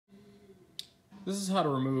This is how to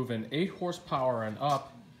remove an 8 horsepower and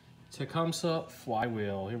up Tecumseh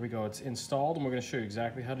flywheel. Here we go, it's installed and we're going to show you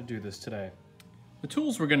exactly how to do this today. The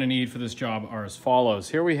tools we're going to need for this job are as follows.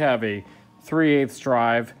 Here we have a 3/8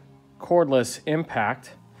 drive cordless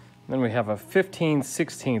impact. Then we have a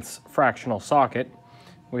 15/16 fractional socket.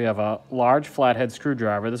 We have a large flathead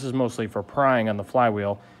screwdriver. This is mostly for prying on the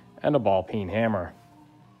flywheel, and a ball peen hammer.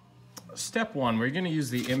 Step 1, we're going to use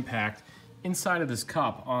the impact inside of this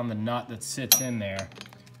cup on the nut that sits in there.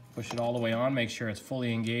 Push it all the way on, make sure it's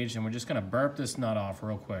fully engaged, and we're just going to burp this nut off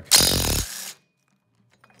real quick.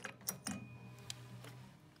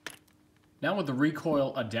 Now with the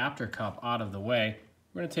recoil adapter cup out of the way,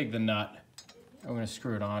 we're going to take the nut and we're going to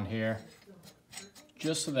screw it on here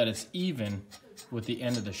just so that it's even with the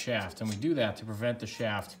end of the shaft. And we do that to prevent the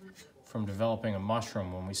shaft from developing a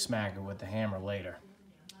mushroom when we smack it with the hammer later.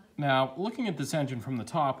 Now, looking at this engine from the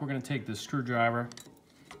top, we're going to take this screwdriver,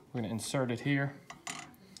 we're going to insert it here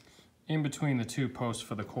in between the 2 posts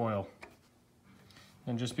for the coil.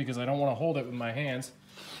 And just because I don't want to hold it with my hands,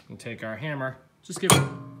 we'll take our hammer, just give it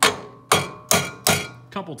a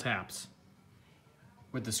couple taps.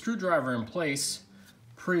 With the screwdriver in place,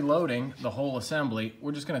 preloading the whole assembly,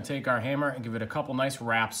 we're just going to take our hammer and give it a couple nice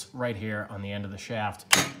raps right here on the end of the shaft.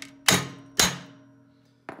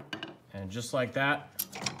 And just like that,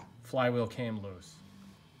 flywheel came loose.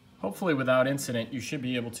 Hopefully without incident, you should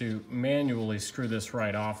be able to manually screw this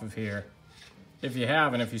right off of here. If you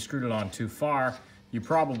haven't, if you screwed it on too far, you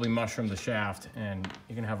probably mushroomed the shaft and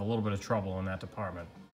you're going to have a little bit of trouble in that department.